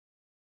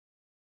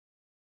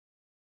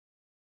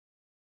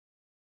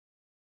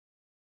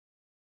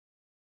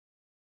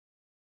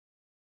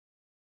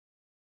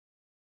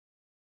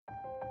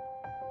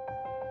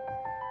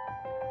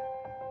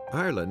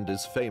Ireland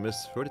is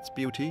famous for its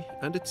beauty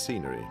and its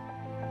scenery.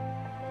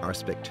 Our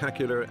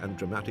spectacular and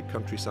dramatic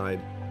countryside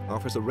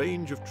offers a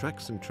range of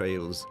tracks and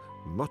trails,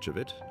 much of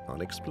it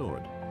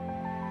unexplored.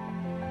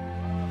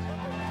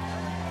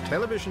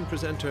 Television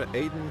presenter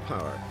Aidan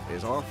Power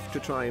is off to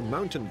try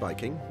mountain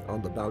biking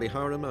on the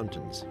Ballyhoura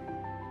Mountains.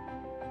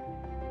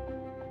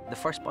 The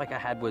first bike I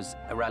had was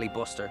a Rally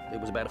Buster. It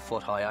was about a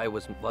foot high. I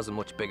wasn't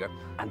much bigger.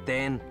 And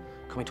then,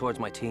 coming towards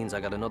my teens, I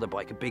got another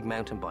bike, a big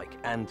mountain bike.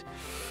 And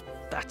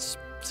that's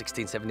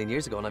 16, 17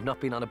 years ago, and I've not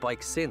been on a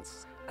bike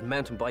since. And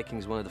mountain biking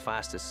is one of the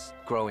fastest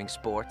growing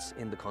sports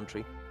in the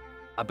country.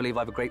 I believe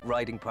I have a great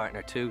riding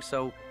partner too,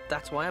 so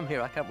that's why I'm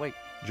here. I can't wait.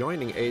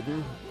 Joining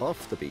Aidan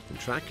off the beaten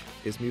track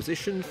is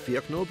musician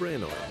Fiachna Ó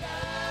Braonáin.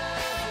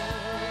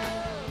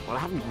 Well, I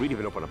haven't really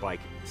been up on a bike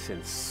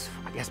since,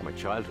 I guess, my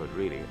childhood,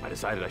 really. I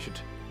decided I should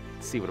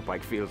see what a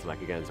bike feels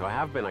like again. So I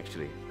have been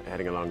actually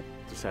heading along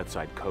the south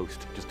side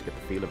coast just to get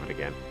the feel of it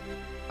again.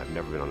 I've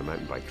never been on a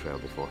mountain bike trail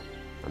before.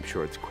 I'm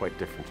sure it's quite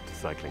different to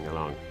cycling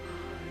along,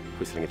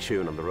 whistling a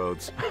tune on the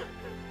roads.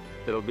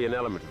 There'll be an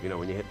element of,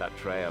 when you hit that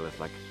trail, it's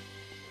like,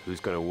 who's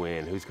going to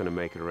win, who's going to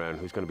make it around,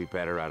 who's going to be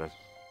better at it.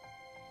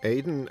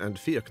 Aidan and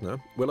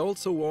Fiachna will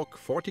also walk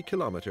 40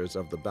 kilometres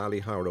of the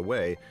Ballyhoura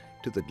Way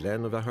to the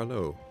Glen of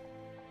Aherlow.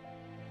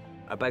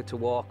 About to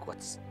walk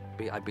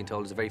I've been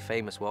told is a very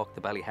famous walk,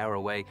 the Ballyhoura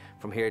Way,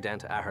 from here down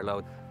to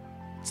Aherlow.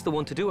 It's the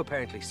one to do,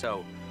 apparently,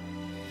 so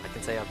I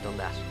can say I've done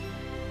that.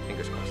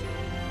 Fingers crossed.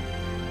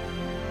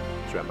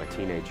 Throughout my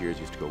teenage years,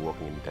 I used to go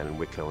walking down in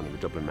Wicklow and in the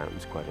Dublin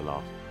Mountains quite a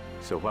lot.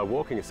 So while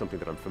walking is something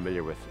that I'm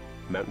familiar with,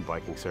 mountain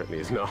biking certainly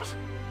is not.